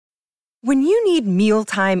When you need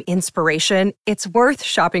mealtime inspiration, it's worth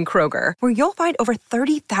shopping Kroger, where you'll find over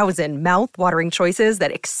 30,000 mouth-watering choices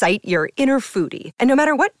that excite your inner foodie. And no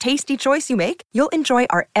matter what tasty choice you make, you'll enjoy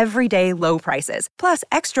our everyday low prices, plus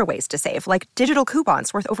extra ways to save, like digital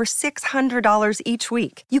coupons worth over $600 each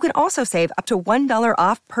week. You can also save up to $1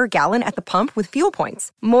 off per gallon at the pump with fuel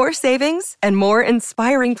points. More savings and more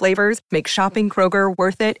inspiring flavors make shopping Kroger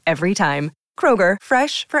worth it every time. Kroger,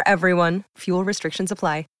 fresh for everyone. Fuel restrictions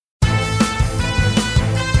apply.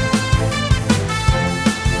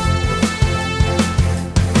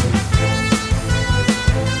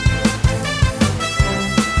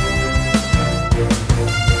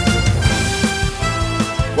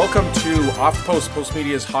 Welcome to Off the Post,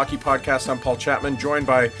 Postmedia's hockey podcast. I'm Paul Chapman, joined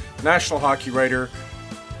by national hockey writer,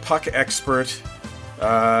 puck expert,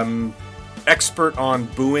 expert on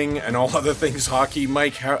booing and all other things hockey,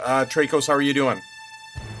 Mike Trakos. How are you doing?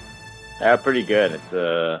 Pretty good. It's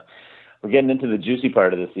we're getting into the juicy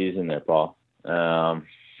part of the season there, Paul. I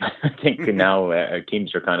think now our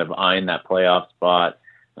teams are kind of eyeing that playoff spot.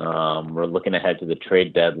 We're looking ahead to the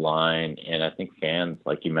trade deadline, and I think fans,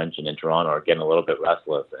 like you mentioned, in Toronto are getting a little bit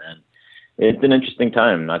restless. And it's an interesting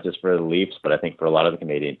time, not just for the Leafs, but I think for a lot of the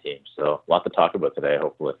Canadian teams. So a lot to talk about today,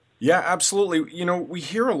 hopefully. Yeah, absolutely. You know, we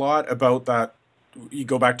hear a lot about that. You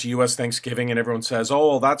go back to U.S. Thanksgiving and everyone says, oh,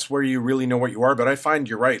 well, that's where you really know what you are. But I find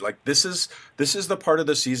you're right. Like, this is the part of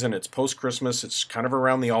the season. It's post-Christmas. It's kind of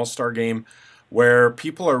around the All-Star game, where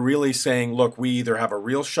people are really saying, look, we either have a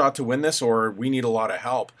real shot to win this or we need a lot of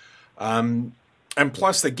help. And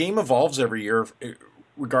plus, the game evolves every year,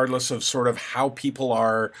 regardless of sort of how people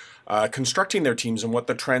are constructing their teams and what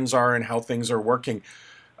the trends are and how things are working.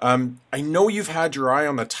 I know you've had your eye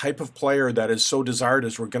on the type of player that is so desired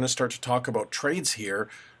as we're going to start to talk about trades here.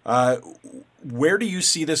 Where do you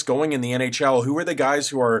see this going in the NHL? Who are the guys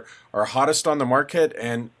who are hottest on the market,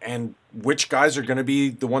 and which guys are going to be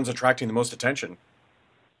the ones attracting the most attention?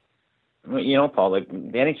 Well, you know, Paul, like,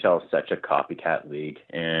 the NHL is such a copycat league,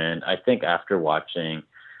 and I think after watching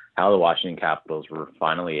how the Washington Capitals were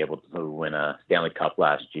finally able to win a Stanley Cup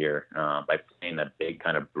last year by playing that big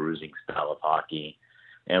kind of bruising style of hockey,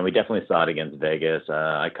 and we definitely saw it against Vegas.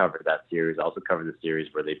 I covered that series. I also covered the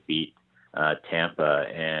series where they beat Tampa,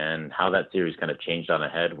 and how that series kind of changed on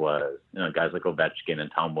ahead was, you know, guys like Ovechkin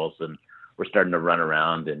and Tom Wilson were starting to run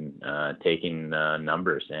around and taking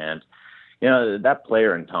numbers. And, you know, that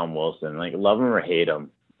player in Tom Wilson, like, love him or hate him,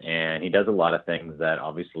 and he does a lot of things that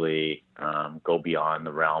obviously go beyond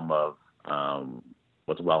the realm of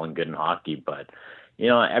what's well and good in hockey. But, you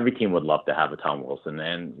know, every team would love to have a Tom Wilson.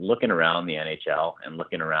 And looking around the NHL and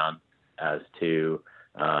looking around as to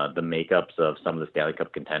the makeups of some of the Stanley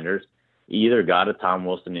Cup contenders, you either got a Tom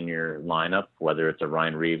Wilson in your lineup, whether it's a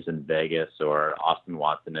Ryan Reeves in Vegas or Austin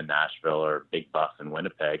Watson in Nashville or Big Buff in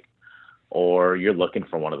Winnipeg, or you're looking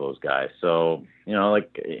for one of those guys. So, you know,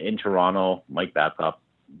 like in Toronto, Mike Babcock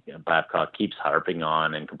keeps harping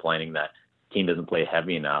on and complaining that team doesn't play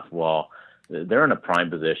heavy enough. Well, they're in a prime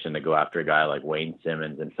position to go after a guy like Wayne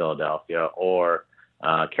Simmons in Philadelphia, or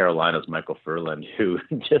Carolina's Michael Furland, who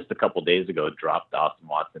just a couple days ago dropped Austin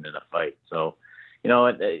Watson in a fight. So, you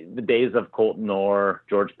know, the days of Colton Orr,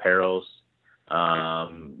 George Peros,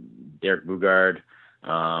 Derek Bugard,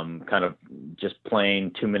 kind of just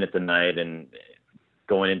playing 2 minutes a night and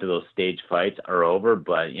going into those stage fights are over.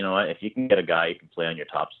 But, you know, if you can get a guy you can play on your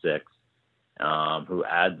top six, who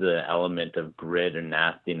adds the element of grit and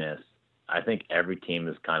nastiness, I think every team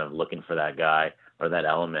is kind of looking for that guy or that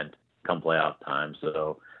element come playoff time.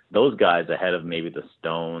 So those guys ahead of maybe the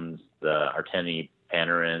Stones, the Artemi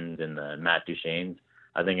Panarins, and the Matt Duchene's,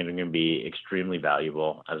 I think are going to be extremely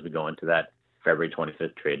valuable as we go into that February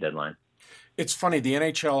 25th trade deadline. It's funny, the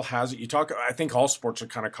NHL has it. I think all sports are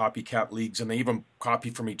kind of copycat leagues, and they even copy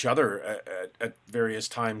from each other at various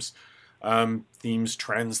times. Themes,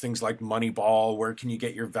 trends, things like Moneyball, where can you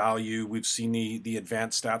get your value? We've seen the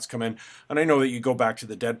advanced stats come in. And I know that you go back to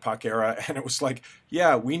the dead puck era, and it was like,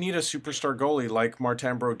 yeah, we need a superstar goalie like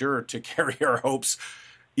Martin Brodeur to carry our hopes.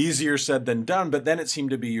 Easier said than done, but then it seemed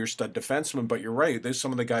to be your stud defenseman. But you're right, there's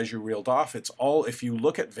some of the guys you reeled off. It's all, if you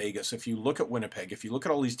look at Vegas, if you look at Winnipeg, if you look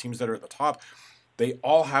at all these teams that are at the top, they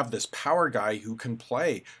all have this power guy who can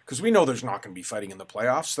play. Because we know there's not going to be fighting in the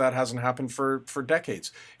playoffs. That hasn't happened for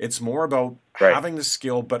decades. It's more about having the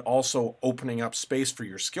skill, but also opening up space for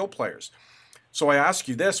your skill players. So I ask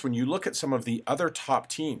you this, when you look at some of the other top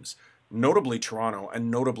teams, notably Toronto and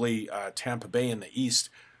notably Tampa Bay in the East,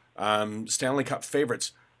 Stanley Cup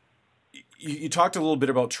favorites, you talked a little bit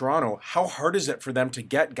about Toronto. How hard is it for them to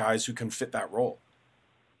get guys who can fit that role?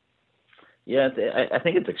 Yeah, I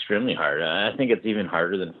think it's extremely hard. I think it's even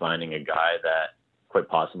harder than finding a guy that quite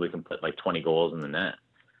possibly can put like 20 goals in the net.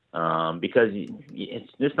 Because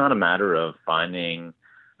it's just not a matter of finding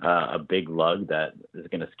a big lug that is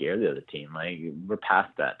going to scare the other team. Like, we're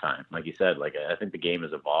past that time. Like you said, like, I think the game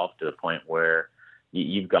has evolved to the point where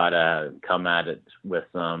you've got to come at it with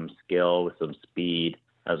some skill, with some speed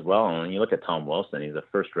as well. And when you look at Tom Wilson, he's a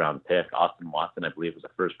first round pick. Austin Watson, I believe, was a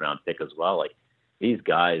first round pick as well. Like, these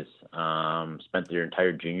guys spent their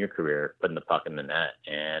entire junior career putting the puck in the net,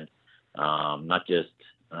 and not just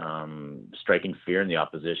striking fear in the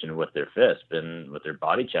opposition with their fist and with their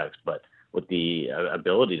body checks, but with the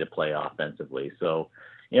ability to play offensively. So,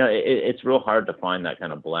 it's real hard to find that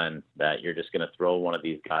kind of blend that you're just going to throw one of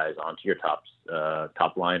these guys onto your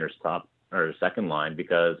top line or second line,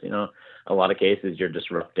 because, a lot of cases you're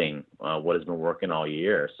disrupting what has been working all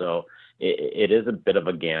year. So it is a bit of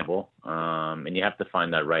a gamble, and you have to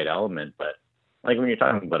find that right element. But like when you're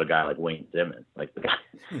talking about a guy like Wayne Simmons, like the guy,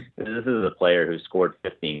 this is a player who scored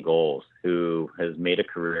 15 goals, who has made a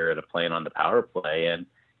career at playing on the power play. And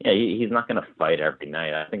yeah, he's not going to fight every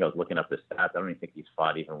night. I think I was looking up the stats. I don't even think he's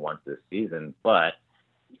fought even once this season, but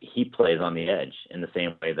he plays on the edge in the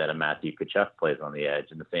same way that a Matthew Tkachuk plays on the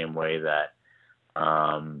edge, in the same way that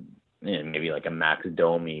maybe like a Max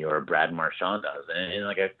Domi or a Brad Marchand does. And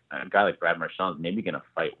like a guy like Brad Marchand is maybe going to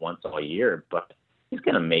fight once all year, but he's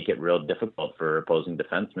going to make it real difficult for opposing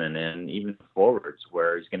defensemen and even forwards,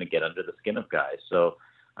 where he's going to get under the skin of guys. So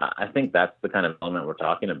I think that's the kind of element we're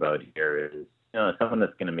talking about here is, someone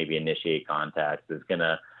that's going to maybe initiate contact, is going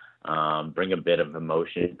to bring a bit of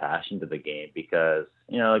emotion and passion to the game, because,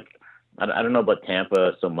 like, I don't know about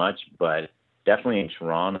Tampa so much, but definitely in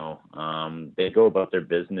Toronto, they go about their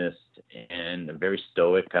business in a very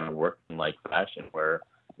stoic kind of working-like fashion, where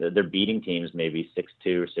they're beating teams maybe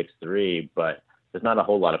 6-2 or 6-3, but there's not a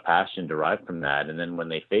whole lot of passion derived from that. And then when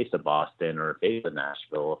they face a Boston or face a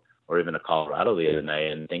Nashville or even a Colorado the other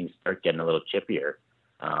night, and things start getting a little chippier,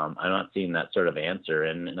 I'm not seeing that sort of answer.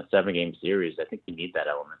 And in a 7-game series, I think you need that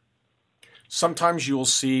element. Sometimes you'll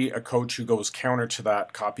see a coach who goes counter to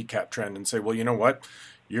that copycat trend and say, well, you know what?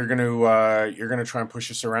 You're going to try and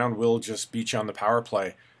push us around. We'll just beat you on the power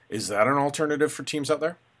play. Is that an alternative for teams out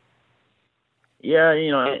there? Yeah,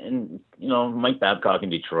 Mike Babcock in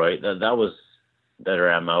Detroit, that was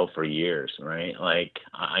their MO for years, right? Like,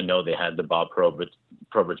 I know they had the Bob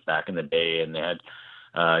Proberts back in the day, and they had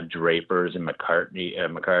Drapers and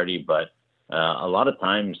McCarty, but a lot of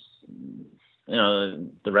times,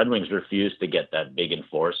 the Red Wings refused to get that big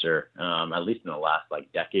enforcer, at least in the last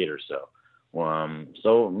decade or so.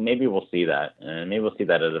 So maybe we'll see that, and maybe we'll see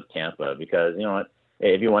that out of Tampa, because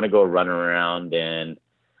if you want to go run around and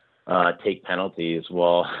take penalties,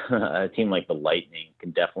 well, a team like the Lightning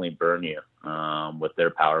can definitely burn you with their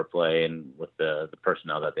power play and with the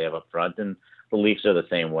personnel that they have up front. And the Leafs are the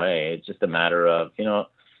same way. It's just a matter of,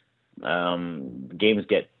 games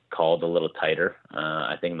get called a little tighter,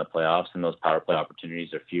 I think, in the playoffs, and those power play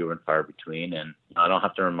opportunities are fewer and far between. And I don't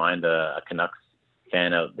have to remind a Canucks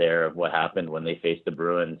fan out there of what happened when they faced the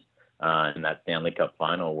Bruins in that Stanley Cup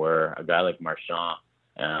final, where a guy like Marchand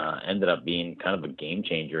ended up being kind of a game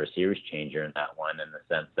changer, a series changer in that one, in the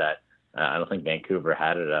sense that I don't think Vancouver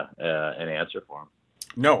had an answer for him.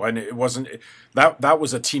 No, and it wasn't that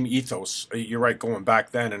was a team ethos. You're right, going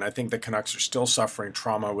back then, and I think the Canucks are still suffering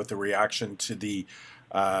trauma with the reaction to the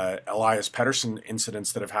Elias Pettersson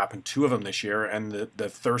incidents that have happened, 2 of them this year, and the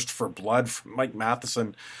thirst for blood from Mike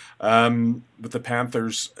Matheson with the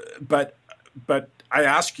Panthers. But I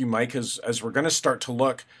ask you, Mike, as we're going to start to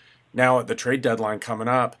look now at the trade deadline coming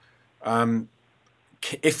up,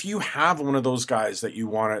 if you have one of those guys that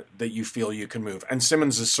you feel you can move, and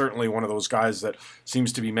Simmons is certainly one of those guys that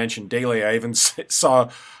seems to be mentioned daily. I even saw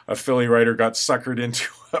a Philly writer got suckered into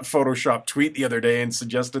a Photoshop tweet the other day and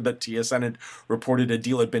suggested that TSN had reported a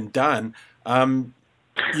deal had been done. Can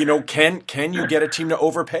you get a team to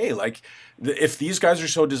overpay? Like, if these guys are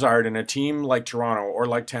so desired, and a team like Toronto or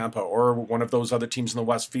like Tampa or one of those other teams in the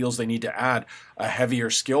West feels they need to add a heavier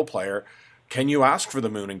skill player, can you ask for the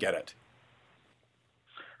moon and get it?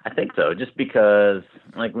 I think so, just because,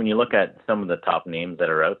 like, when you look at some of the top names that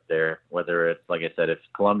are out there, whether it's, like I said, if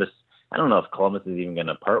Columbus, I don't know if Columbus is even going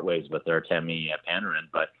to part ways with their Artemi Panarin,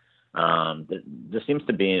 but there seems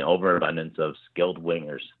to be an overabundance of skilled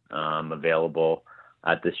wingers available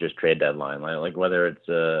at this year's trade deadline. Like whether it's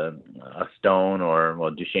a Stone or, well,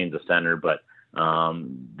 Duchesne's a center, but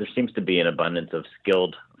there seems to be an abundance of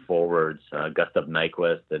skilled forwards. Gustav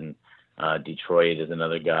Nyquist and Detroit is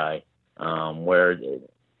another guy where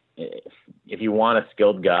if you want a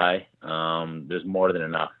skilled guy, there's more than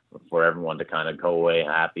enough for everyone to kind of go away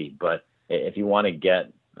happy. But if you want to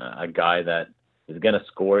get a guy that is going to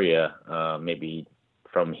score you maybe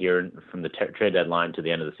from the trade deadline to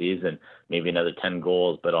the end of the season, maybe another 10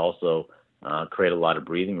 goals, but also create a lot of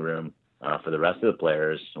breathing room for the rest of the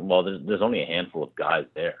players. Well, there's only a handful of guys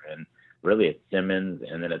there, and really it's Simmons,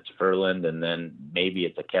 and then it's Ferland, and then maybe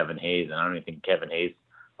it's a Kevin Hayes. And I don't even think Kevin Hayes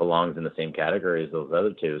belongs in the same category as those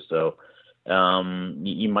other two. So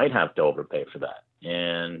you might have to overpay for that.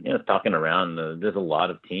 And talking around, there's a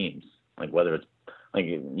lot of teams. Like whether it's like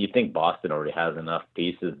you think Boston already has enough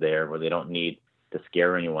pieces there where they don't need to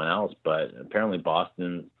scare anyone else, but apparently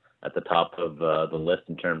Boston's at the top of the list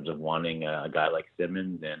in terms of wanting a guy like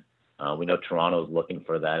Simmons, and we know Toronto's looking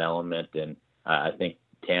for that element, and I think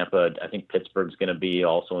Pittsburgh's going to be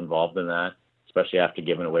also involved in that, especially after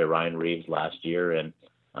giving away Ryan Reeves last year and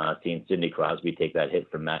seeing Sidney Crosby take that hit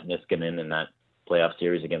from Matt Niskanen in that playoff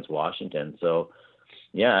series against Washington. So,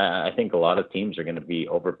 yeah, I think a lot of teams are going to be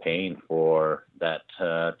overpaying for that,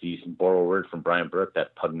 to borrow a word from Brian Burke,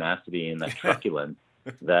 that pugnacity and that truculence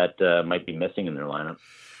that might be missing in their lineup.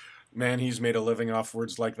 Man, he's made a living off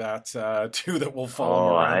words like that, too, that will follow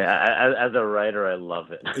him around. As a writer, I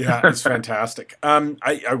love it. Yeah, it's fantastic.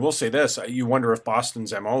 I will say this. You wonder if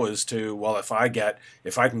Boston's MO is to, well, if I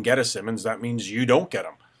can get a Simmons, that means you don't get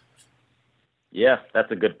him. Yeah, that's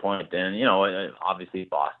a good point. And, obviously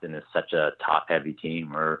Boston is such a top-heavy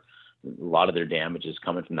team where a lot of their damage is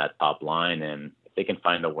coming from that top line. And if they can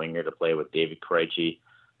find a winger to play with David Krejci,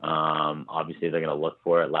 obviously they're going to look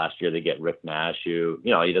for it. Last year they get Rick Nash, who,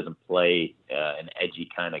 he doesn't play an edgy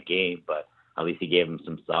kind of game, but at least he gave him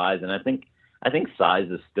some size. And I think size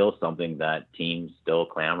is still something that teams still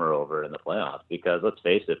clamor over in the playoffs, because let's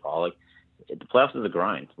face it, Paul, like, the playoffs is a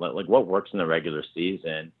grind. Like what works in the regular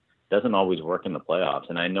season doesn't always work in the playoffs.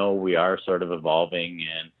 And I know we are sort of evolving,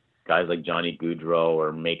 and guys like Johnny Gaudreau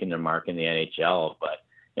are making their mark in the NHL, but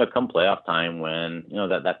come playoff time when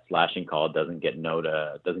that slashing call doesn't get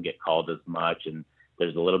called as much, and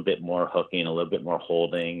there's a little bit more hooking, a little bit more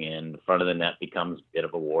holding, and the front of the net becomes a bit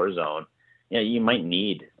of a war zone. You might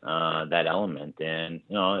need that element. And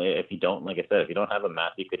if you don't, like I said, if you don't have a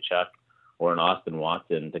Matthew Tkachuk or an Austin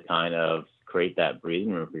Watson to kind of create that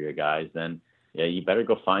breathing room for your guys, then you better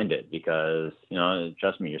go find it, because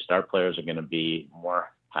trust me, your star players are going to be more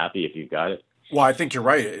happy if you've got it. Well, I think you're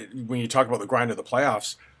right. When you talk about the grind of the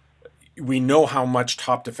playoffs, we know how much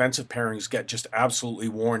top defensive pairings get just absolutely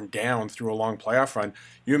worn down through a long playoff run.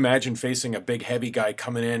 You imagine facing a big, heavy guy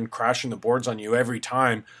coming in, crashing the boards on you every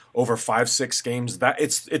time over 5-6 games. That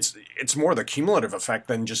it's more the cumulative effect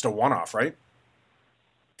than just a one-off, right?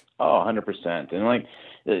 Oh, 100%.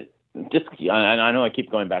 And I know I keep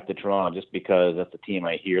going back to Toronto just because that's the team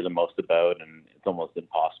I hear the most about, and it's almost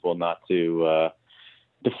impossible not to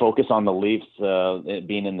focus on the Leafs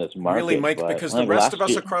being in this market. Really, Mike, because the rest of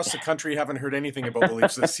us across the country haven't heard anything about the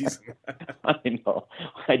Leafs this season. I know.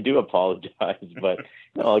 I do apologize, but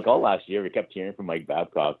like all last year, we kept hearing from Mike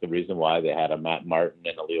Babcock the reason why they had a Matt Martin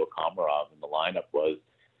and a Leo Komarov in the lineup was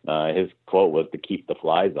his quote was to keep the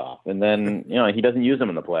flies off. And then, he doesn't use them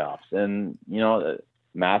in the playoffs. And,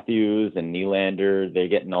 Matthews and Nylander, they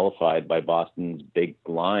get nullified by Boston's big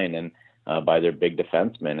line and by their big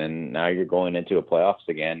defensemen. And now you're going into a playoffs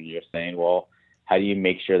again. And you're saying, well, how do you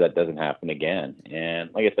make sure that doesn't happen again? And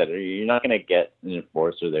like I said, you're not going to get an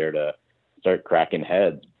enforcer there to start cracking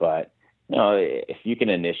heads. But, if you can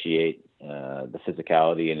initiate the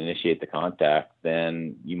physicality and initiate the contact,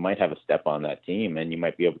 then you might have a step on that team, and you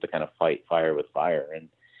might be able to kind of fight fire with fire. And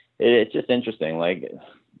it's just interesting. Like,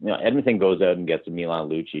 Edmonton goes out and gets a Milan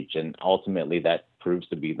Lucic, and ultimately that proves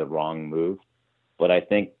to be the wrong move. But I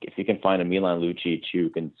think if you can find a Milan Lucic who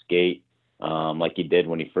can skate like he did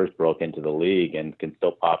when he first broke into the league and can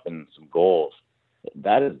still pop in some goals,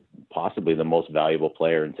 that is possibly the most valuable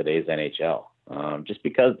player in today's NHL. Just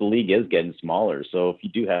because the league is getting smaller. So if you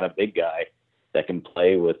do have a big guy that can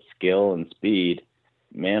play with skill and speed,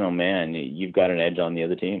 man, oh man, you've got an edge on the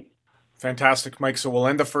other team. Fantastic, Mike. So we'll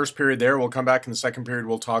end the first period there. We'll come back in the second period.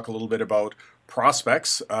 We'll talk a little bit about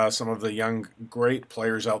prospects, some of the young, great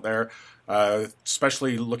players out there,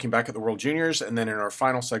 especially looking back at the World Juniors. And then in our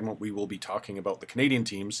final segment, we will be talking about the Canadian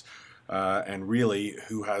teams and really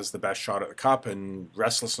who has the best shot at the Cup and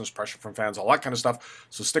restlessness, pressure from fans, all that kind of stuff.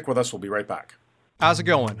 So stick with us. We'll be right back. How's it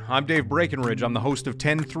going? I'm Dave Breckenridge. I'm the host of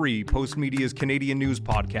 10-3, Postmedia's Canadian news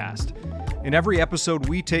podcast. In every episode,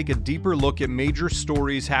 we take a deeper look at major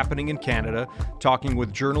stories happening in Canada, talking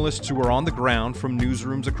with journalists who are on the ground from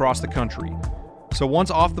newsrooms across the country. So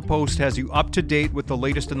once Off the Post has you up to date with the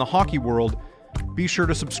latest in the hockey world, be sure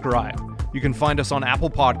to subscribe. You can find us on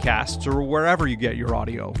Apple Podcasts or wherever you get your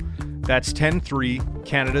audio. That's 10-3,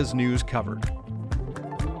 Canada's news covered.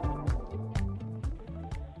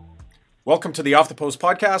 Welcome to the Off the Post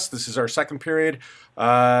podcast. This is our second period.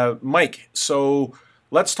 Mike, so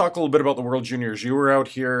let's talk a little bit about the World Juniors. You were out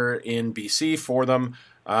here in BC for them.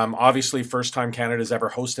 Obviously, first time Canada's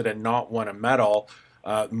ever hosted and not won a medal.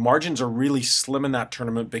 Margins are really slim in that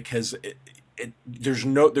tournament because there's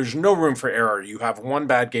no room for error. You have one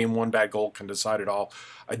bad game, one bad goal can decide it all.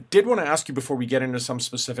 I did want to ask you before we get into some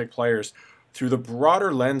specific players, through the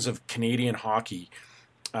broader lens of Canadian hockey,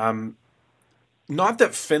 not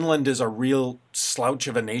that Finland is a real slouch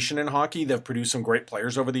of a nation in hockey. They've produced some great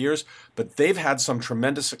players over the years, but they've had some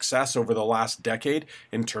tremendous success over the last decade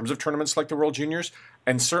in terms of tournaments like the World Juniors.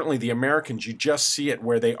 And certainly the Americans, you just see it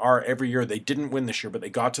where they are every year. They didn't win this year, but they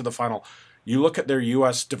got to the final. You look at their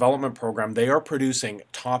U.S. development program, they are producing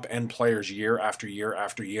top-end players year after year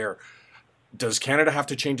after year. Does Canada have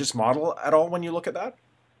to change its model at all when you look at that?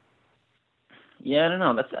 Yeah, I don't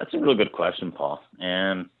know. That's a real good question, Paul.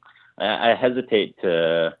 And I hesitate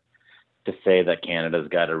to say that Canada's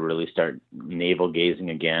got to really start navel gazing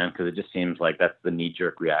again, because it just seems like that's the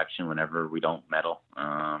knee-jerk reaction whenever we don't medal.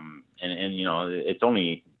 And you know, it's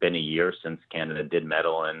only been a year since Canada did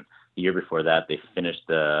medal, and the year before that they finished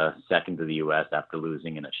second to the U.S. after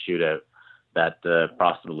losing in a shootout that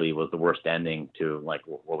possibly was the worst ending to like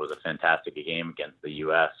what was a fantastic game against the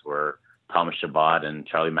U.S. where Thomas Chabot and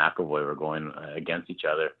Charlie McAvoy were going against each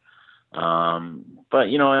other. But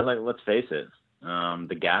you know, like, let's face it,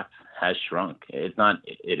 the gap has shrunk. It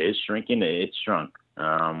is shrinking. It's shrunk.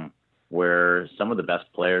 Where some of the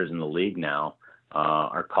best players in the league now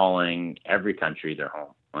are calling every country their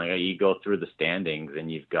home. Like, you go through the standings and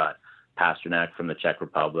you've got Pasternak from the Czech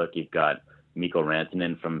Republic. You've got Mikko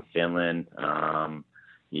Rantanen from Finland.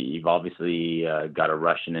 You've obviously got a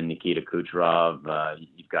Russian in Nikita Kucherov.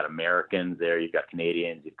 You've got Americans there. You've got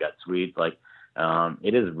Canadians. You've got Swedes. Like,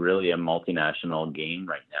 it is really a multinational game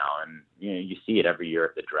right now. And, you know, you see it every year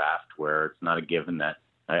at the draft where it's not a given that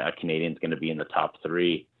a Canadian's going to be in the top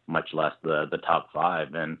three, much less the top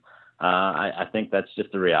five. And I think that's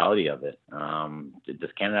just the reality of it. Does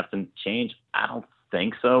Canada have to change? I don't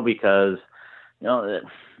think so, because, you know,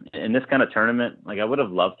 in this kind of tournament, like, I would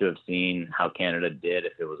have loved to have seen how Canada did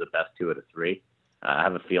if it was a best 2 out of 3. I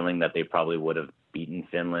have a feeling that they probably would have beaten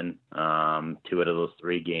Finland 2 out of those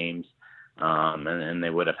 3 games. And they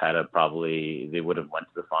would have they would have went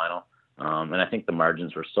to the final. And I think the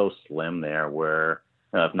margins were so slim there where,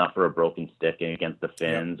 if not for a broken stick against the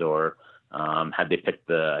Finns, or had they picked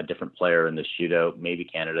a different player in the shootout, maybe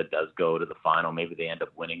Canada does go to the final. Maybe they end up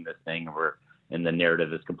winning this thing, and the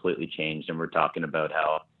narrative is completely changed. And we're talking about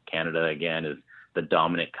how Canada, again, is the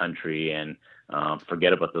dominant country, and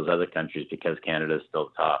forget about those other countries because Canada is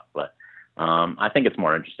still top. But I think it's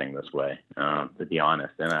more interesting this way, to be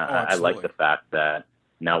honest. And I like the fact that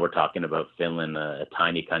now we're talking about Finland, a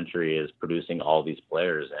tiny country, is producing all these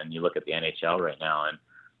players. And you look at the NHL right now,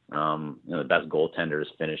 and you know, the best goaltender is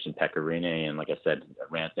finished in Pekka Rinne, and like I said,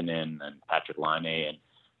 Rantanen and Patrick Laine,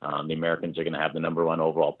 and the Americans are going to have the number 1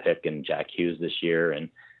 overall pick in Jack Hughes this year. And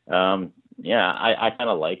I kind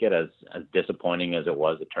of like it, as disappointing as it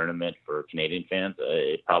was a tournament for Canadian fans.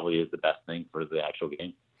 It probably is the best thing for the actual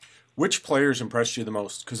game. Which players impressed you the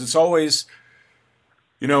most? Because it's always,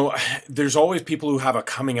 you know, there's always people who have a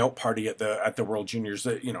coming out party at the World Juniors.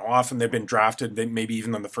 That, you know, often they've been drafted, they maybe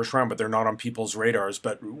even in the first round, but they're not on people's radars.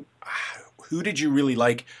 But who did you really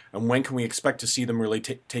like, and when can we expect to see them really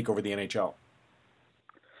take over the NHL?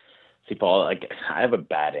 See, Paul, I have a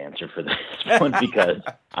bad answer for this one, because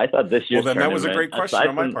I thought this year's well, then that was a great question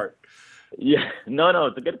on my part. Yeah, no,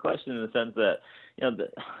 it's a good question in the sense that,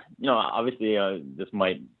 obviously this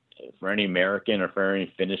might, for any American or for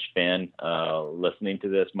any Finnish fan listening to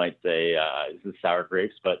this, might say this is sour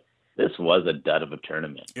grapes, but this was a dud of a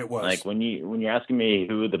tournament. It was. Like, when you're asking me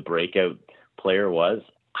who the breakout player was,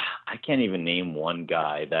 I can't even name one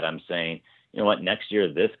guy that I'm saying, you know what, next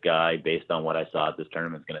year this guy, based on what I saw at this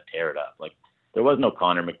tournament, is going to tear it up. Like, there was no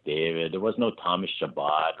Connor McDavid, there was no Thomas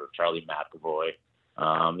Chabot or Charlie McAvoy.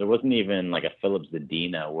 There wasn't even like a Philip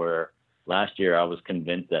Zadina, where last year I was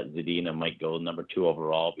convinced that Zadina might go number 2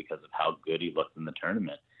 overall because of how good he looked in the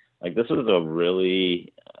tournament. Like, this was a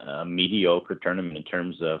really mediocre tournament in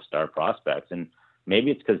terms of star prospects. And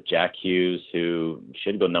maybe it's because Jack Hughes, who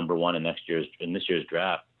should go number 1 in this year's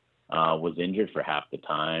draft, was injured for half the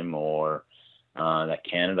time, or that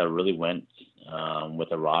Canada really went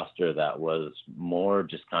with a roster that was more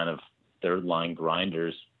just kind of third line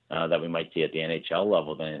grinders that we might see at the NHL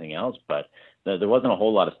level than anything else. But there wasn't a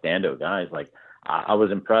whole lot of standout guys. Like, I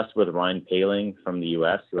was impressed with Ryan Poehling from the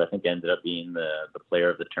U.S., who I think ended up being the player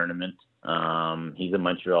of the tournament. He's a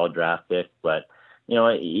Montreal draft pick, but, you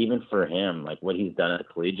know, even for him, like, what he's done at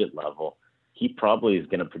the collegiate level, he probably is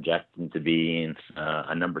going to project him to be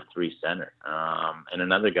a number 3 center. And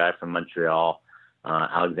another guy from Montreal,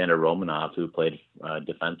 Alexander Romanov, who played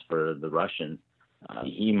defense for the Russians,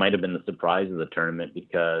 he might have been the surprise of the tournament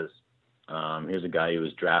because here's a guy who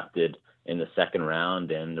was drafted in the second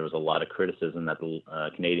round, and there was a lot of criticism that the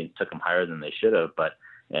Canadians took him higher than they should have, but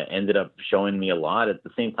ended up showing me a lot. At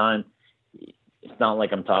the same time, it's not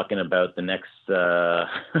like I'm talking about the next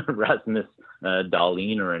Rasmus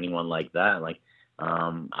Dahlin or anyone like that. Like,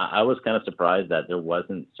 I was kind of surprised that there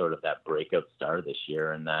wasn't sort of that breakout star this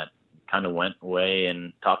year, and that kind of went away,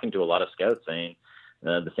 and talking to a lot of scouts saying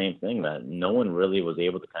the same thing, that no one really was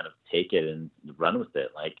able to kind of take it and run with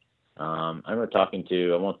it. Like, I remember talking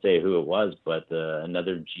to, I won't say who it was, but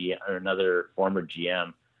another former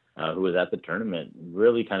GM who was at the tournament,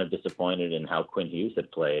 really kind of disappointed in how Quinn Hughes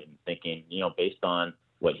had played, and thinking, based on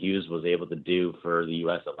what Hughes was able to do for the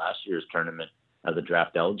U.S. at last year's tournament as a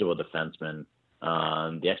draft eligible defenseman,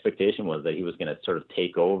 the expectation was that he was going to sort of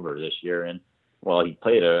take over this year. And while he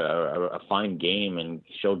played a fine game and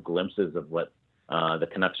showed glimpses of what the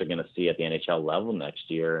Canucks are going to see at the NHL level next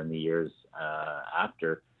year and the years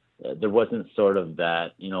after, there wasn't sort of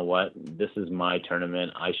that, this is my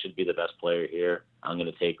tournament, I should be the best player here, I'm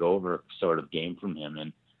going to take over sort of game from him.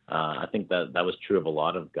 And I think that was true of a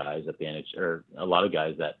lot of guys at the NHL, or a lot of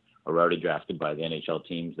guys that are already drafted by the NHL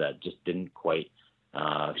teams that just didn't quite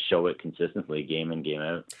show it consistently game in, game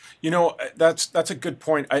out. That's a good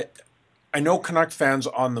point. I know Canuck fans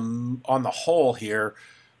on the whole here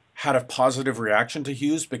had a positive reaction to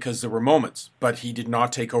Hughes because there were moments, but he did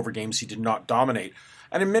not take over games. He did not dominate.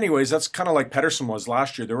 And in many ways, that's kind of like Pettersson was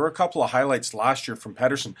last year. There were a couple of highlights last year from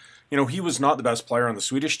Pettersson. He was not the best player on the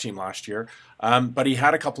Swedish team last year, but he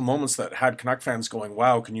had a couple moments that had Canuck fans going,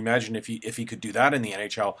 wow, can you imagine if he could do that in the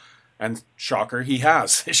NHL? And shocker, he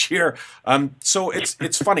has this year. So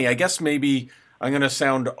it's funny. I guess maybe I'm going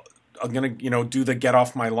to do the get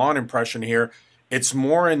off my lawn impression here. It's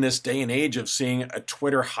more in this day and age of seeing a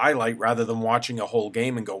Twitter highlight rather than watching a whole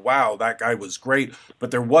game and go, wow, that guy was great.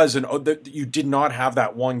 But there was you did not have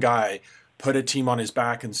that one guy put a team on his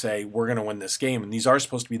back and say, we're going to win this game. And these are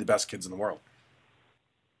supposed to be the best kids in the world.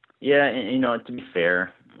 Yeah. And, to be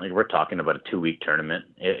fair, like, we're talking about a 2-week tournament,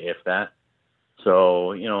 if that.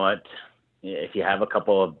 So, you know what, if you have a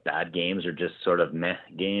couple of bad games or just sort of meh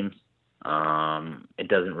games, it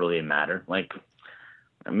doesn't really matter. Like,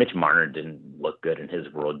 Mitch Marner didn't look good in his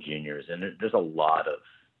World Juniors, and there's a lot of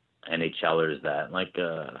NHLers that, like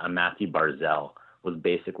a Matthew Barzal, was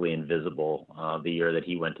basically invisible the year that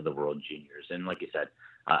he went to the World Juniors. And like you said,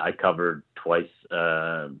 I covered twice,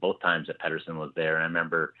 both times that Pettersson was there. And I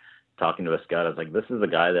remember talking to a scout. I was like, this is a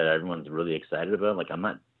guy that everyone's really excited about. Like, I'm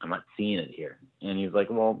not seeing it here. And he's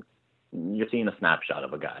like, well, you're seeing a snapshot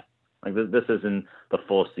of a guy. Like, this isn't the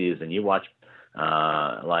full season. You watch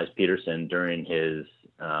Elias Peterson during his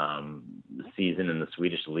season in the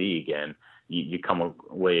Swedish league, and you come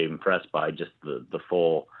away impressed by just the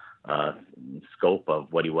full scope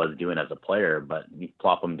of what he was doing as a player. But you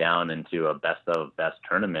plop him down into a best of best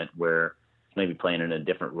tournament where he's maybe playing in a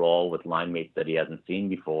different role with line mates that he hasn't seen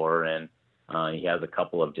before, and he has a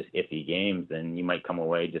couple of just iffy games, and you might come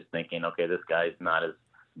away just thinking, okay, this guy's not as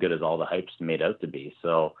good as all the hype's made out to be.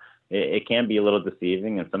 So it can be a little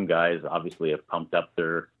deceiving, and some guys obviously have pumped up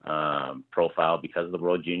their profile because of the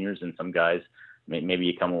World Juniors, and some guys, maybe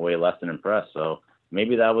you come away less than impressed. So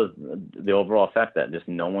maybe that was the overall effect, that just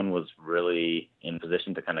no one was really in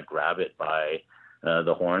position to kind of grab it by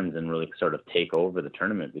the horns and really sort of take over the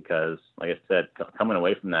tournament, because, like I said, coming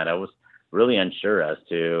away from that, I was really unsure as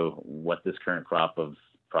to what this current crop of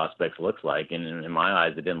prospects looks like. And in my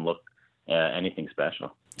eyes, it didn't look anything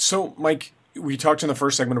special. So, Mike, we talked in the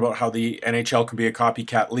first segment about how the NHL can be a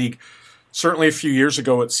copycat league. Certainly a few years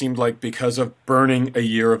ago, it seemed like because of burning a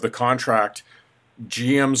year of the contract,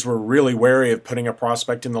 GMs were really wary of putting a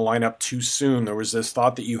prospect in the lineup too soon. There was this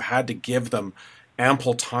thought that you had to give them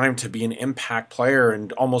ample time to be an impact player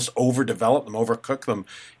and almost overdevelop them, overcook them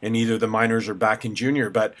in either the minors or back in junior.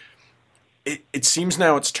 But it seems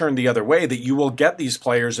now it's turned the other way, that you will get these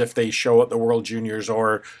players if they show at the World Juniors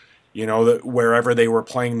or, you know, wherever they were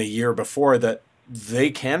playing the year before, that they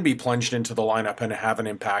can be plunged into the lineup and have an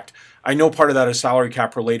impact. I know part of that is salary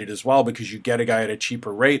cap related as well, because you get a guy at a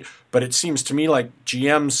cheaper rate, but it seems to me like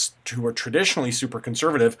GMs who are traditionally super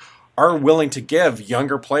conservative are willing to give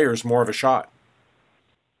younger players more of a shot.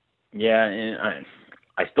 Yeah, and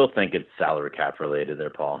I still think it's salary cap related there,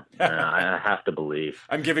 Paul. I have to believe.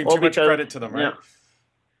 I'm giving too much credit to them, right? Yeah.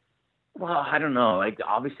 Well, I don't know. Like,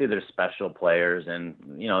 obviously they're special players, and,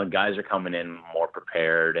 you know, guys are coming in more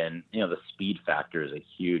prepared, and, you know, the speed factor is a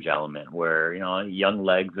huge element where, you know, young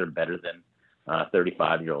legs are better than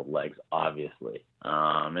 35-year-old legs, obviously.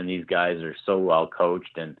 And these guys are so well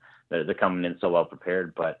coached and they're coming in so well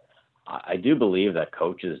prepared. But I do believe that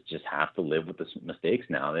coaches just have to live with the mistakes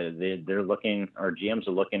now. They're looking, or GMs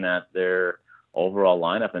are looking at their overall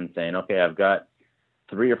lineup and saying, okay, I've got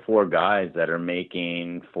 3 or 4 guys that are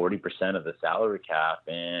making 40% of the salary cap,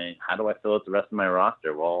 and how do I fill out the rest of my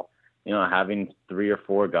roster? Well, having 3 or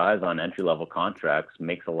 4 guys on entry-level contracts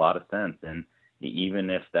makes a lot of sense. And even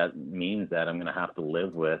if that means that I'm going to have to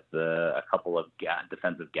live with a couple of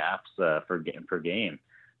defensive gaps per game.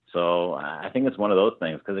 So I think it's one of those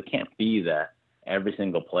things, because it can't be that every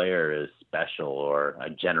single player is special or a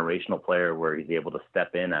generational player where he's able to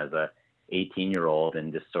step in as a 18-year-old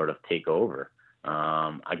and just sort of take over.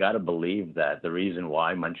 I got to believe that the reason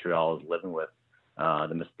why Montreal is living with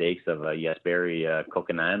the mistakes of Jesperi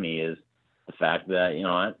Kotkaniemi is the fact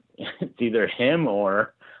that, it's either him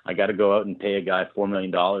or I got to go out and pay a guy $4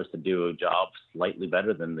 million to do a job slightly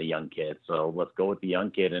better than the young kid. So let's go with the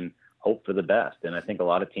young kid and hope for the best. And I think a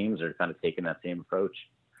lot of teams are kind of taking that same approach.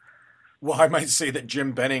 Well, I might say that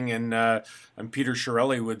Jim Benning and Peter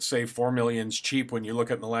Chiarelli would say $4 million's cheap when you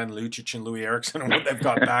look at Milan Lucic and Louis Eriksson and what they've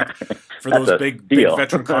got back for those big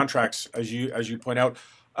veteran contracts, as you point out.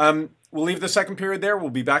 We'll leave the second period there. We'll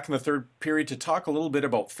be back in the third period to talk a little bit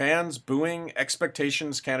about fans, booing,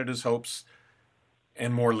 expectations, Canada's hopes,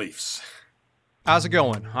 and more Leafs. How's it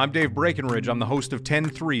going? I'm Dave Breckenridge. I'm the host of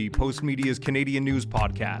 10-3, Postmedia's Canadian news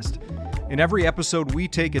podcast. In every episode, we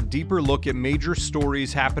take a deeper look at major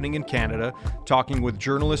stories happening in Canada, talking with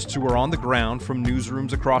journalists who are on the ground from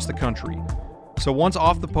newsrooms across the country. So once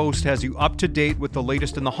Off the Post has you up to date with the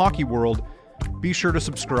latest in the hockey world, be sure to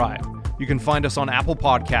subscribe. You can find us on Apple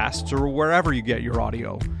Podcasts or wherever you get your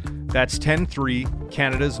audio. That's 10-3,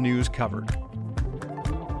 Canada's news covered.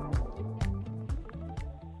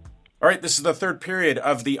 All right, this is the third period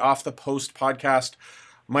of the Off the Post podcast.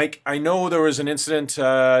 Mike, I know there was an incident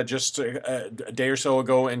just a day or so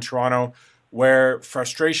ago in Toronto where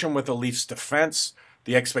frustration with the Leafs defense,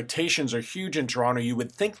 the expectations are huge in Toronto. You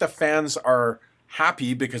would think the fans are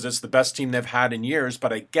happy because it's the best team they've had in years,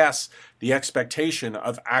 but I guess the expectation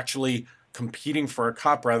of actually competing for a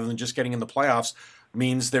cup rather than just getting in the playoffs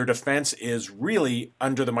means their defense is really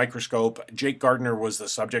under the microscope. Jake Gardiner was the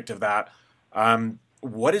subject of that.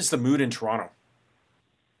 What is the mood in Toronto?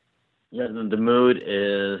 Yeah, the mood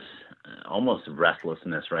is almost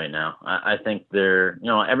restlessness right now. I think they're,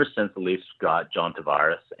 ever since the Leafs got John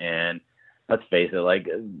Tavares, and let's face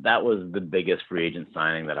it, that was the biggest free agent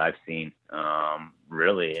signing that I've seen,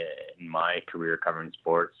 really, in my career covering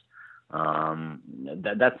sports.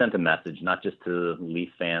 That sent a message, not just to Leaf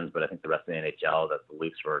fans, but I think the rest of the NHL, that the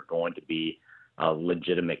Leafs were going to be a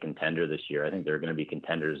legitimate contender this year. I think they're going to be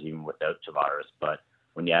contenders even without Tavares, but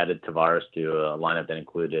when you added Tavares to a lineup that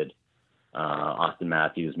included Austin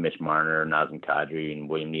Matthews, Mitch Marner, Nazem Kadri, and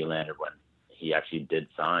William Nylander when he actually did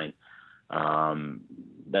sign,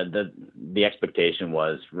 the expectation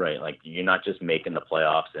was, right, you're not just making the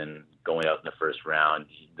playoffs and going out in the first round.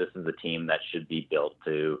 This is a team that should be built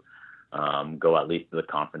to go at least to the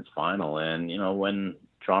conference final. And, when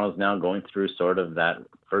Toronto's now going through sort of that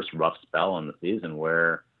first rough spell on the season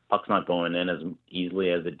where puck's not going in as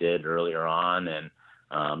easily as it did earlier on, and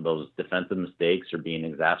those defensive mistakes are being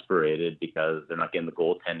exasperated because they're not getting the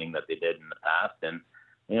goaltending that they did in the past. And,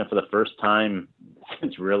 for the first time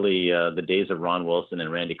since really the days of Ron Wilson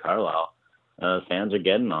and Randy Carlyle, fans are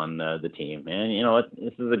getting on the team. And,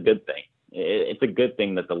 this is a good thing. It's a good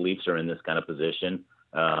thing that the Leafs are in this kind of position.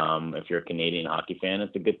 If you're a Canadian hockey fan,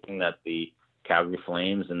 it's a good thing that the Calgary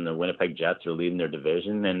Flames and the Winnipeg Jets are leading their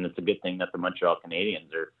division. And it's a good thing that the Montreal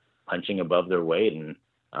Canadiens are punching above their weight and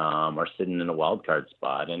are sitting in a wild card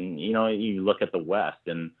spot. And, you look at the West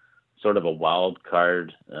and sort of a wild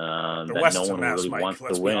card that no one really wants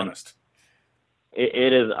to win.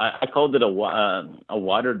 It is. I called it a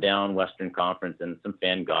watered down Western Conference, and some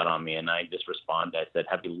fan got on me, and I just responded. I said,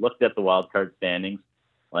 have you looked at the wild card standings?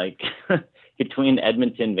 Between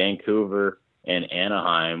Edmonton, Vancouver, and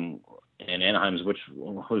Anaheim, and Anaheim's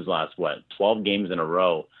who's last 12 games in a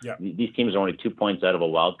row. Yeah. These teams are only 2 points out of a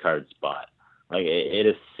wild card spot. It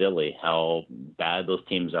is silly how bad those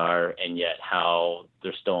teams are, and yet how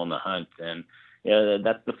they're still in the hunt. And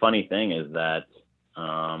that's the funny thing, is that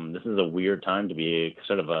this is a weird time to be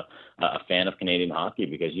sort of a fan of Canadian hockey,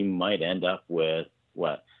 because you might end up with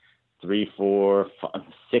 3, 4, 5,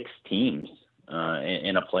 6 teams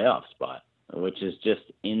in a playoff spot, which is just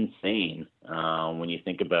insane when you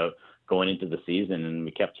think about going into the season. And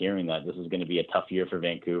we kept hearing that this is going to be a tough year for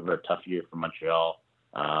Vancouver, a tough year for Montreal,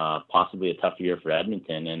 possibly a tough year for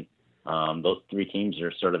Edmonton. And those three teams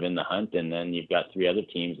are sort of in the hunt, and then you've got three other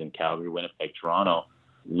teams in Calgary, Winnipeg, Toronto,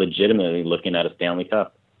 legitimately looking at a Stanley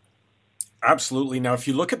Cup. Absolutely. Now, if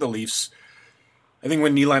you look at the Leafs, I think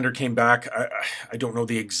when Nylander came back, I don't know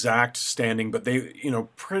the exact standing, but they,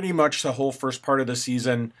 pretty much the whole first part of the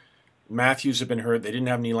season, Matthews had been hurt. They didn't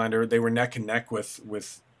have Nylander. They were neck and neck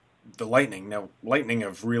with the Lightning. Now, Lightning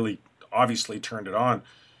have really obviously turned it on.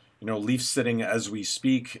 Leafs sitting as we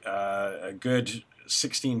speak, a good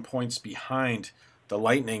 16 points behind the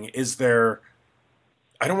Lightning. Is there,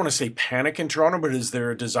 I don't want to say panic in Toronto, but is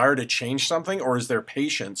there a desire to change something, or is there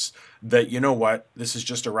patience that, this is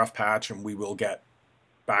just a rough patch and we will get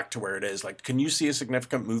back to where it is? Like, can you see a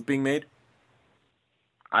significant move being made?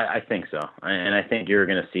 I think so. And I think you're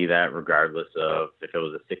going to see that regardless of if it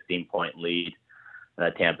was a 16-point lead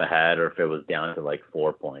that Tampa had or if it was down to like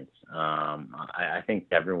 4 points. I think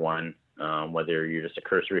everyone, whether you're just a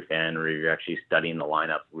cursory fan or you're actually studying the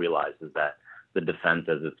lineup, realizes that the defense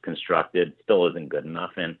as it's constructed still isn't good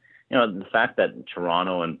enough. And, the fact that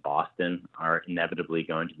Toronto and Boston are inevitably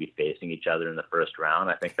going to be facing each other in the first round,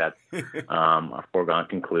 I think that's a foregone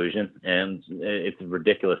conclusion. And it's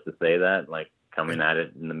ridiculous to say that, like, coming at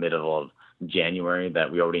it in the middle of January, that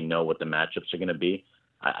we already know what the matchups are going to be.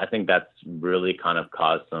 I think that's really kind of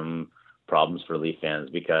caused some problems for Leaf fans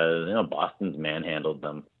because, Boston's manhandled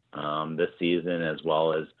them this season as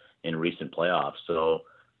well as in recent playoffs. So,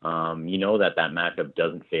 that matchup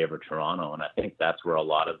doesn't favor Toronto. And I think that's where a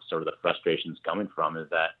lot of sort of the frustration is coming from, is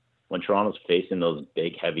that when Toronto's facing those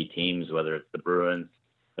big, heavy teams, whether it's the Bruins,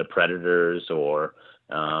 the Predators, or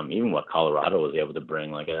even what Colorado was able to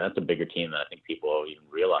bring, like, that's a bigger team than I think people even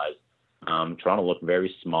realize. Toronto looked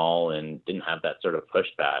very small and didn't have that sort of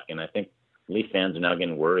pushback. And I think Leaf fans are now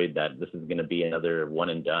getting worried that this is going to be another one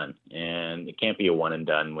and done. And it can't be a one and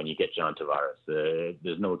done when you get John Tavares.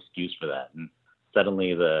 There's no excuse for that. And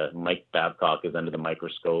suddenly the Mike Babcock is under the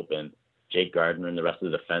microscope, and Jake Gardiner and the rest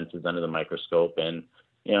of the defense is under the microscope. And,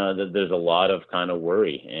 there's a lot of kind of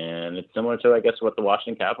worry. And it's similar to, I guess, what the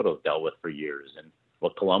Washington Capitals dealt with for years and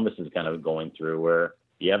what Columbus is kind of going through, where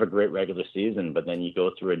you have a great regular season, but then you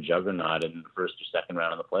go through a juggernaut in the first or second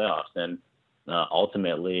round of the playoffs. And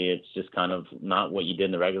ultimately, it's just kind of not what you did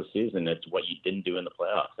in the regular season. It's what you didn't do in the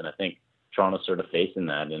playoffs. And I think Toronto's sort of facing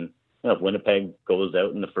that. And if Winnipeg goes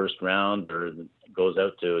out in the first round or goes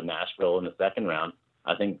out to Nashville in the second round,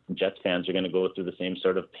 I think Jets fans are going to go through the same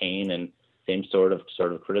sort of pain and same sort of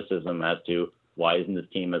criticism as to why isn't this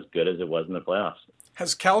team as good as it was in the playoffs.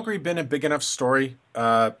 Has Calgary been a big enough story,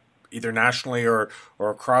 either nationally or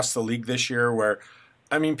across the league this year, where,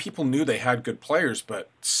 I mean, people knew they had good players, but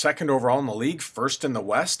second overall in the league, first in the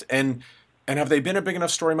West, and have they been a big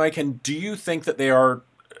enough story, Mike? And do you think that they are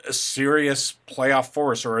a serious playoff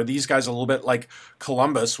force, or are these guys a little bit like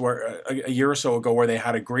Columbus, where a year or so ago, where they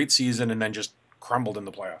had a great season and then just crumbled in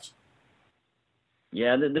the playoffs?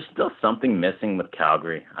 Yeah, there's still something missing with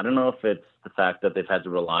Calgary. I don't know if it's the fact that they've had to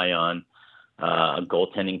rely on a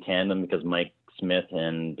goaltending tandem because Mike Smith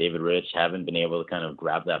and David Rich haven't been able to kind of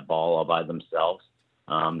grab that ball all by themselves.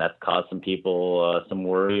 That's caused some people some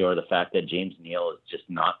worry, or the fact that James Neal is just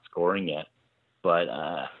not scoring yet. But,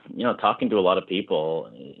 talking to a lot of people,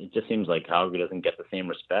 it just seems like Calgary doesn't get the same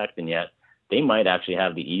respect, and yet they might actually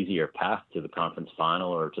have the easier path to the conference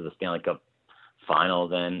final or to the Stanley Cup final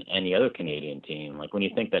than any other Canadian team. Like, when you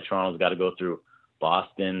think that Toronto's got to go through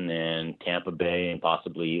Boston and Tampa Bay and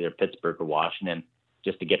possibly either Pittsburgh or Washington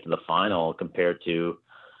just to get to the final, compared to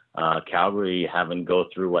Calgary having to go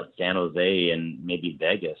through San Jose and maybe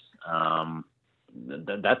Vegas.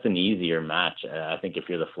 That's an easier match, I think, if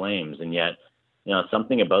you're the Flames. And yet,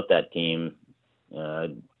 something about that team, I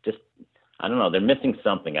don't know, they're missing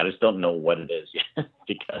something. I just don't know what it is yet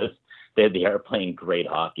because they are playing great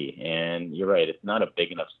hockey. And you're right, it's not a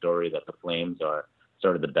big enough story that the Flames are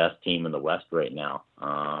sort of the best team in the West right now,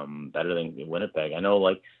 better than Winnipeg. I know,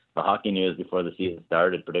 like, the Hockey News before the season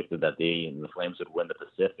started predicted that the Flames would win the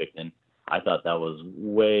Pacific, and I thought that was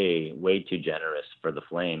way, way too generous for the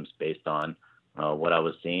Flames based on what I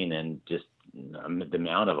was seeing and just the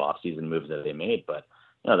amount of offseason moves that they made. But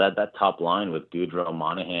that top line with Gaudreau,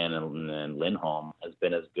 Monahan, and Lindholm has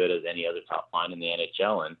been as good as any other top line in the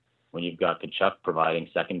NHL. And when you've got Tkachuk providing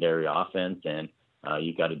secondary offense, and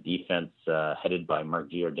you've got a defense headed by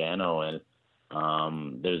Mark Giordano, and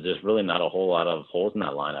there's really not a whole lot of holes in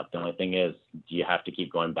that lineup. The only thing is, do you have to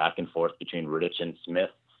keep going back and forth between Rittich and Smith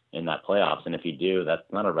in that playoffs? And if you do, that's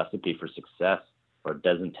not a recipe for success, or it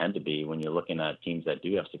doesn't tend to be when you're looking at teams that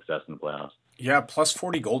do have success in the playoffs. Yeah, plus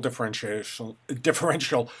 40 goal differential,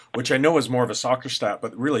 which I know is more of a soccer stat,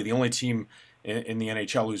 but really the only team in the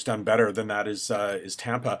NHL who's done better than that is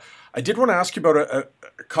Tampa. I did want to ask you about a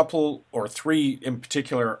couple or three in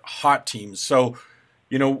particular hot teams. So,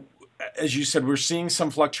 as you said, we're seeing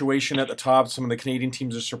some fluctuation at the top. Some of the Canadian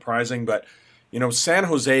teams are surprising, but San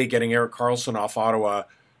Jose getting Erik Karlsson off Ottawa,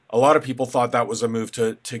 a lot of people thought that was a move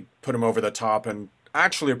to put him over the top, and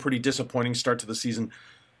actually a pretty disappointing start to the season.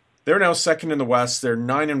 They're now second in the West. They're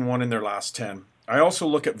 9-1 in their last 10. I also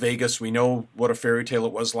look at Vegas. We know what a fairy tale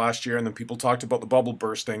it was last year, and then people talked about the bubble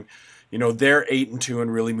bursting. They're 8-2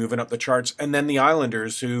 and really moving up the charts. And then the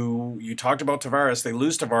Islanders, who you talked about Tavares, they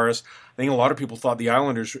lose Tavares. I think a lot of people thought the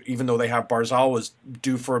Islanders, even though they have Barzal, was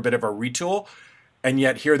due for a bit of a retool. And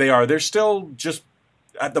yet here they are. They're still just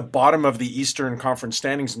at the bottom of the Eastern Conference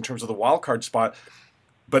standings in terms of the wild card spot.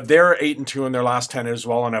 But they're 8-2 in their last 10 as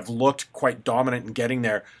well, and have looked quite dominant in getting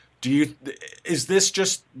there. Is this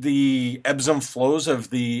just the ebbs and flows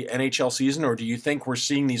of the NHL season, or do you think we're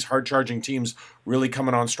seeing these hard-charging teams really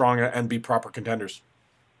coming on strong and be proper contenders?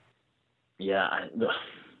 Yeah, the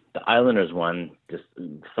Islanders one, just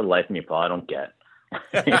for the life of me, Paul, I don't get.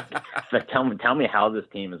 Tell me how this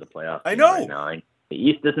team is a playoff team. I know. Right now. Like, the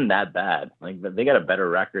East isn't that bad. Like, they got a better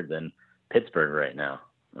record than Pittsburgh right now.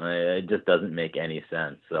 It just doesn't make any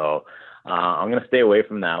sense. So I'm going to stay away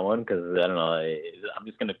from that one because, I don't know, I'm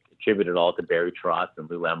just going to attribute it all to Barry Trotz and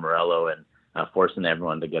Lou Lamoriello and forcing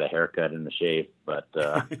everyone to get a haircut and a shave. But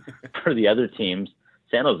for the other teams,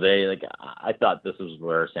 San Jose, like, I thought this was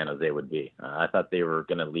where San Jose would be. I thought they were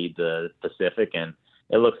going to lead the Pacific, and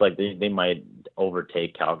it looks like they might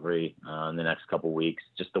overtake Calgary in the next couple of weeks,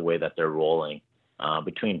 just the way that they're rolling.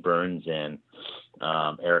 Between Burns and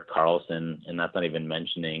Erik Karlsson, and that's not even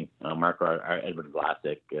mentioning Edward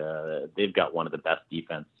Vlasic. They've got one of the best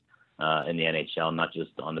defense in the NHL, not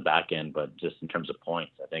just on the back end, but just in terms of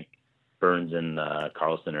points. I think Burns and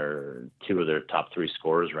Karlsson are two of their top three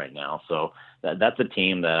scorers right now. So that's a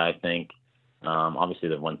team that I think, obviously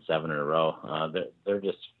they've won 7 in a row. They're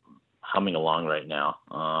just humming along right now.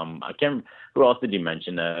 I can't remember, who else did you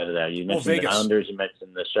mention? You mentioned the Islanders, you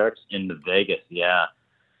mentioned the Sharks, in the Vegas. Yeah.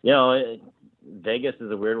 Vegas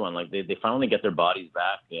is a weird one. Like, they finally get their bodies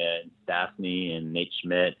back. Stastny and Nate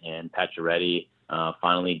Schmidt and Pacioretty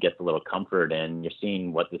finally gets a little comfort, and you're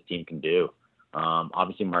seeing what this team can do.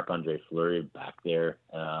 Obviously, Marc-Andre Fleury back there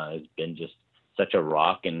has been just such a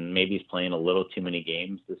rock, and maybe he's playing a little too many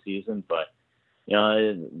games this season, but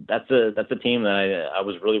that's a team that I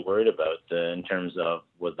was really worried about in terms of,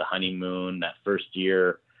 was the honeymoon, that first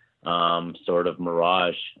year sort of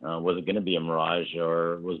mirage, was it going to be a mirage,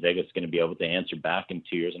 or was Vegas going to be able to answer back in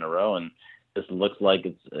 2 years in a row? And this looks like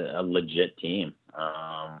it's a legit team.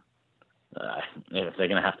 If they're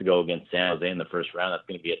going to have to go against San Jose in the first round, that's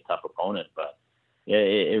going to be a tough opponent. But yeah,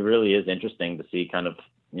 it really is interesting to see kind of,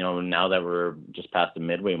 now that we're just past the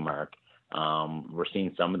midway mark, we're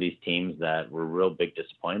seeing some of these teams that were real big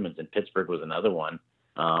disappointments, and Pittsburgh was another one,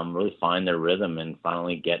 really find their rhythm and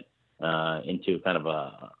finally get into kind of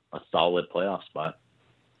a solid playoff spot.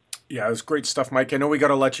 Yeah, it was great stuff, Mike. I know we got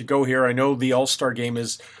to let you go here. I know the All-Star game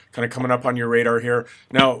is kind of coming up on your radar here.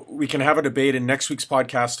 Now, we can have a debate in next week's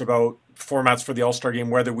podcast about formats for the All-Star game,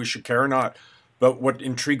 whether we should care or not. But what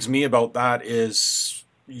intrigues me about that is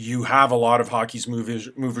you have a lot of hockey's movers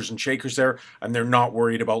and shakers there, and they're not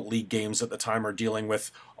worried about league games at the time or dealing with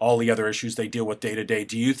all the other issues they deal with day to day.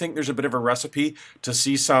 Do you think there's a bit of a recipe to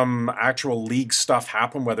see some actual league stuff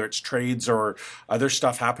happen, whether it's trades or other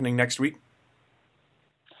stuff happening next week?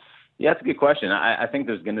 Yeah, that's a good question. I think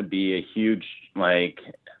there's going to be a huge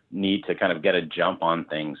need to kind of get a jump on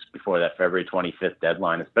things before that February 25th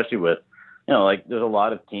deadline, especially with, there's a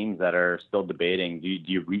lot of teams that are still debating, do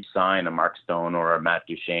you re-sign a Mark Stone or a Matt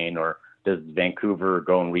Duchene, or does Vancouver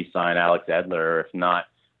go and re-sign Alex Edler? Or if not,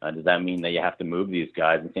 does that mean that you have to move these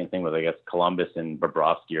guys? And same thing with, I guess, Columbus and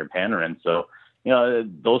Bobrovsky or Panarin. So,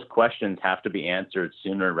 those questions have to be answered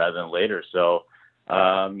sooner rather than later. So,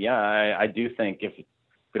 I do think if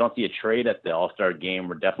we don't see a trade at the All-Star game,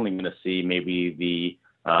 we're definitely going to see maybe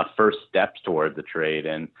the first steps towards the trade.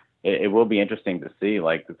 And it will be interesting to see.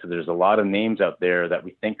 So there's a lot of names out there that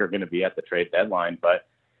we think are going to be at the trade deadline. But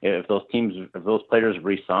if those players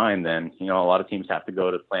re-sign, then, a lot of teams have to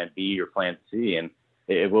go to plan B or plan C. And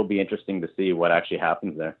it will be interesting to see what actually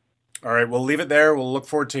happens there. All right, we'll leave it there. We'll look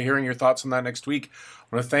forward to hearing your thoughts on that next week.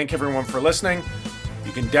 I want to thank everyone for listening.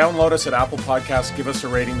 You can download us at Apple Podcasts. Give us a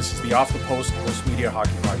rating. This is the Off the Post Media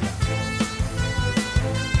Hockey Podcast.